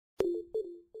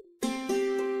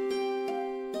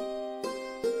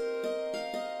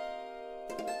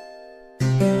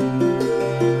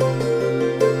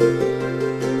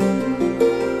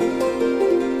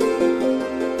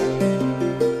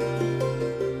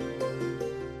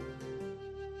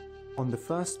On the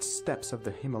first steps of the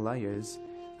Himalayas,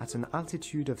 at an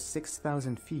altitude of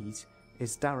 6,000 feet,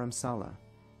 is Dharamsala,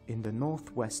 in the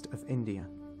northwest of India.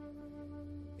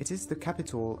 It is the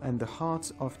capital and the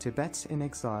heart of Tibet in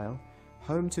exile,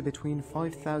 home to between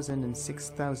 5,000 and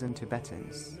 6,000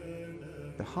 Tibetans.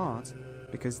 The heart,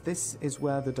 because this is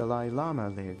where the Dalai Lama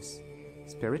lives,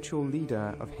 spiritual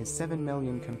leader of his 7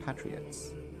 million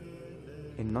compatriots.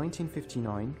 In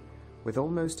 1959, with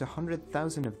almost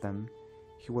 100,000 of them,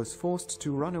 he was forced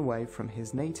to run away from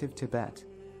his native Tibet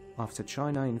after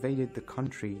China invaded the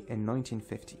country in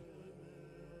 1950.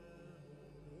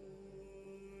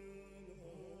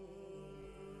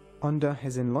 Under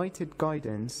his enlightened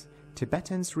guidance,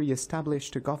 Tibetans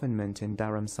re-established a government in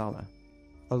Dharamsala,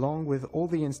 along with all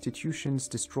the institutions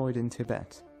destroyed in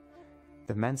Tibet: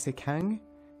 the Manse Kang,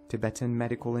 Tibetan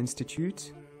Medical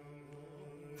Institute,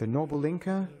 the Noble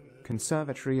Inca,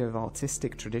 Conservatory of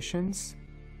Artistic Traditions,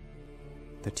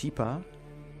 the TIPA,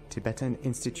 Tibetan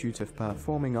Institute of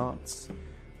Performing Arts,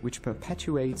 which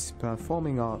perpetuates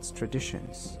performing arts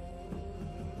traditions,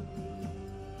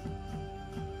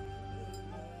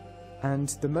 and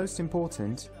the most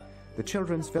important, the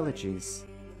children's villages,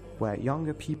 where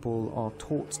younger people are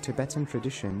taught Tibetan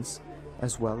traditions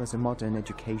as well as a modern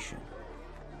education.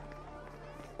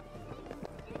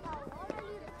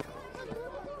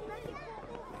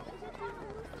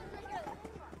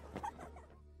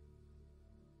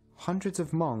 Hundreds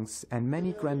of monks and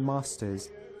many Grand Masters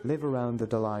live around the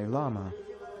Dalai Lama.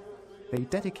 They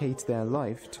dedicate their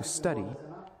life to study,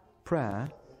 prayer,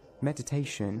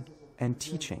 meditation, and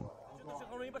teaching.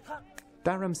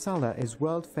 Dharamsala is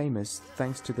world famous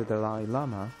thanks to the Dalai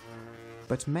Lama,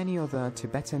 but many other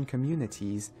Tibetan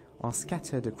communities are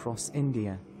scattered across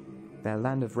India, their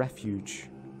land of refuge.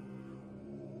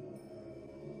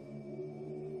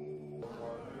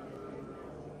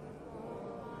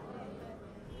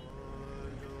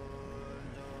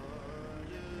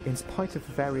 In spite of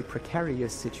a very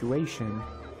precarious situation,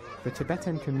 the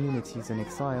Tibetan communities in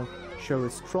exile show a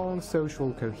strong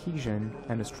social cohesion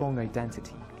and a strong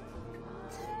identity.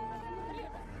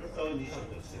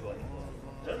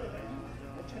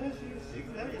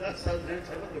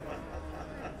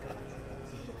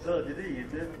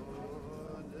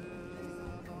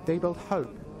 They build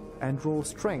hope and draw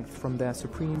strength from their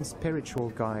supreme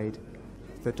spiritual guide,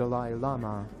 the Dalai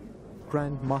Lama,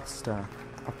 Grand Master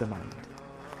of the Mind.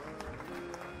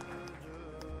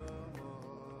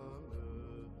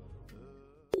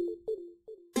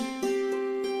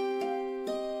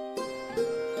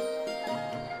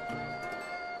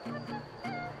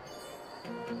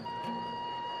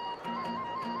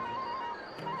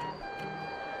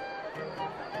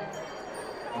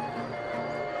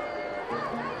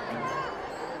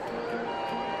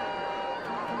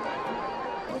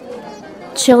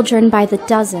 Children by the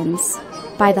dozens,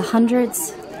 by the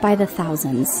hundreds, by the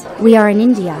thousands. We are in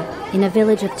India, in a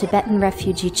village of Tibetan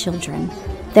refugee children.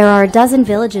 There are a dozen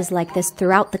villages like this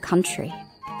throughout the country.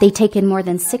 They take in more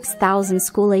than 6,000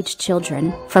 school-aged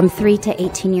children from 3 to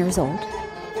 18 years old.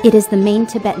 It is the main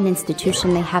Tibetan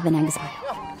institution they have in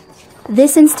exile.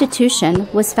 This institution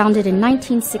was founded in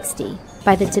 1960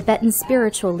 by the Tibetan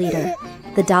spiritual leader,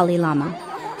 the Dalai Lama,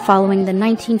 following the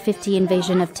 1950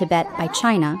 invasion of Tibet by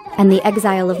China and the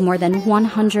exile of more than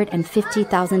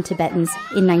 150,000 Tibetans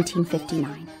in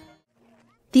 1959.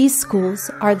 These schools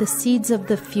are the seeds of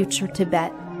the future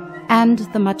Tibet and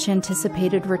the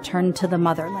much-anticipated return to the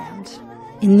motherland.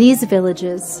 In these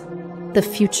villages, the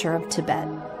future of Tibet.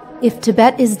 If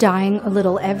Tibet is dying a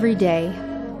little every day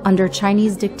under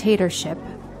Chinese dictatorship,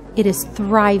 it is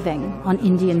thriving on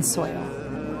Indian soil.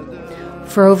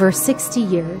 For over 60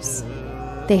 years,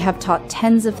 they have taught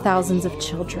tens of thousands of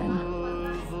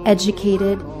children,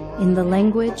 educated in the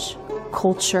language,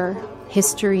 culture,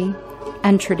 history,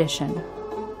 and tradition.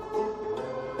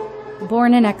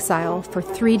 Born in exile for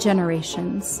 3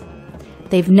 generations,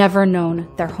 they've never known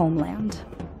their homeland.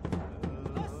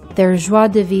 Their joie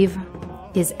de vivre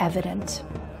is evident.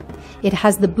 It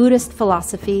has the Buddhist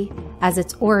philosophy as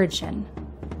its origin,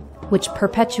 which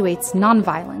perpetuates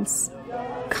nonviolence,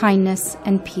 kindness,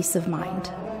 and peace of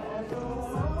mind.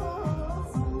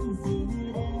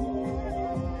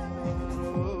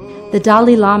 The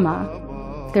Dalai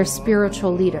Lama, their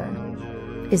spiritual leader,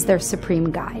 is their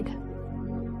supreme guide.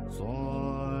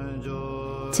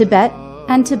 Tibet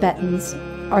and Tibetans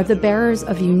are the bearers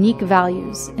of unique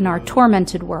values in our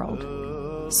tormented world,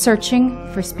 searching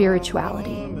for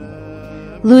spirituality.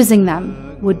 Losing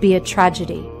them would be a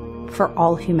tragedy for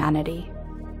all humanity.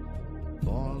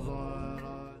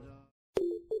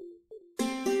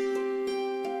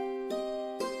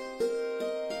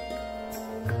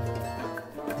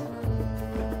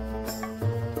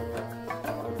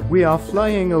 We are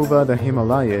flying over the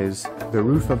Himalayas, the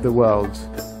roof of the world.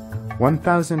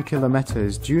 1,000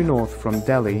 kilometers due north from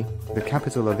Delhi, the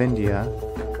capital of India,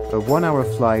 a 1-hour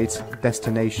flight,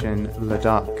 destination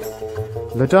Ladakh.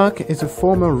 Ladakh is a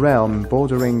former realm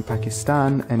bordering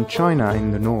Pakistan and China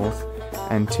in the north,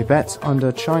 and Tibet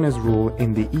under China's rule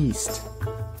in the east.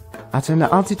 At an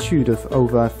altitude of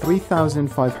over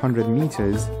 3,500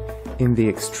 meters, in the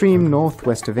extreme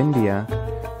northwest of India,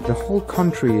 the whole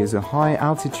country is a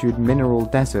high-altitude mineral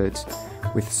desert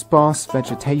with sparse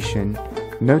vegetation,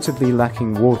 notably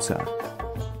lacking water.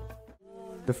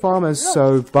 The farmers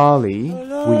sow barley,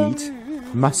 wheat,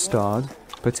 mustard,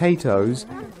 potatoes,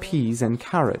 peas and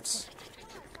carrots.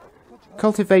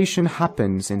 Cultivation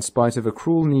happens in spite of a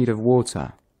cruel need of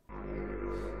water.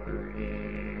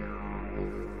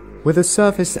 With a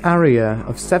surface area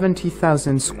of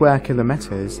 70,000 square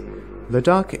kilometers,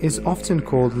 Ladakh is often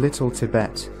called Little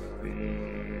Tibet.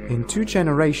 In 2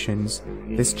 generations,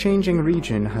 this changing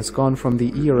region has gone from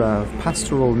the era of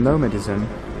pastoral nomadism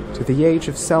to the age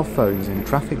of cell phones and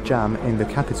traffic jam in the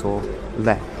capital,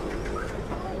 Leh.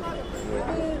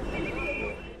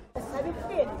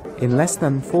 In less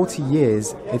than 40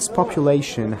 years, its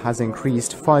population has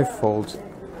increased 5-fold,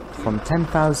 from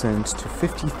 10,000 to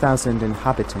 50,000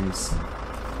 inhabitants.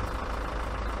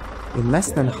 In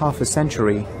less than half a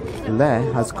century, Leh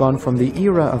has gone from the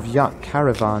era of yak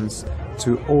caravans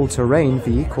to all-terrain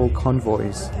vehicle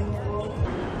convoys.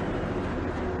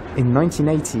 In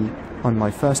 1980, on my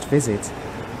first visit,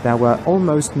 there were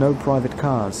almost no private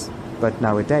cars, but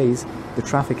nowadays the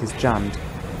traffic is jammed,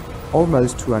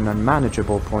 almost to an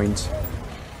unmanageable point.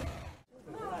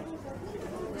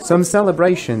 Some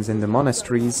celebrations in the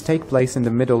monasteries take place in the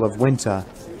middle of winter,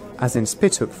 as in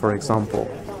Spituk, for example.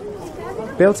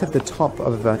 Built at the top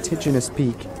of a vertiginous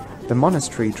peak, the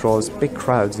monastery draws big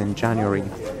crowds in January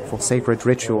for sacred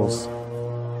rituals.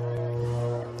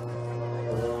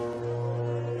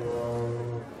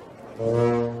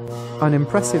 An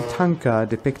impressive tanka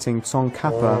depicting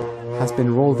Tsongkhapa has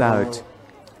been rolled out.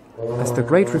 As the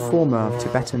great reformer of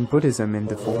Tibetan Buddhism in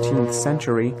the 14th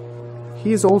century,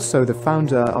 he is also the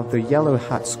founder of the Yellow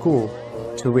Hat School,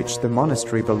 to which the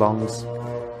monastery belongs.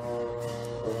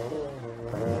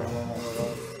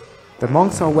 The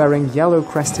monks are wearing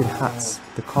yellow-crested hats,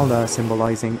 the collar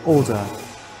symbolizing order.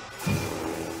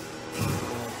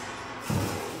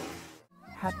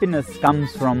 Happiness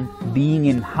comes from being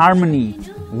in harmony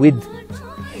with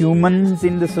humans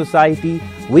in the society,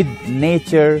 with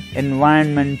nature,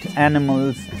 environment,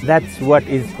 animals. That's what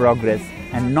is progress,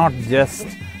 and not just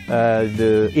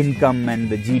the income and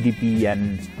the GDP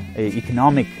and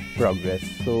economic progress.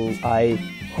 So I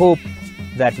hope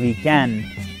that we can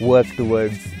work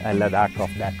towards a Ladakh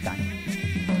of that kind.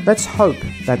 Let's hope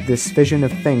that this vision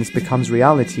of things becomes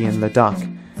reality in Ladakh,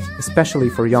 especially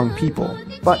for young people.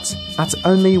 But at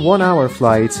only 1-hour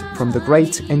flight from the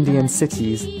great Indian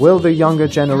cities, will the younger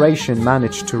generation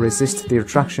manage to resist the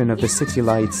attraction of the city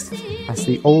lights? As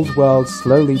the old world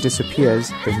slowly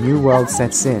disappears, the new world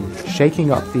sets in,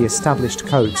 shaking up the established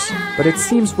codes. But it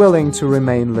seems willing to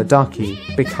remain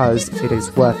Ladakhi because it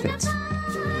is worth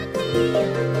it.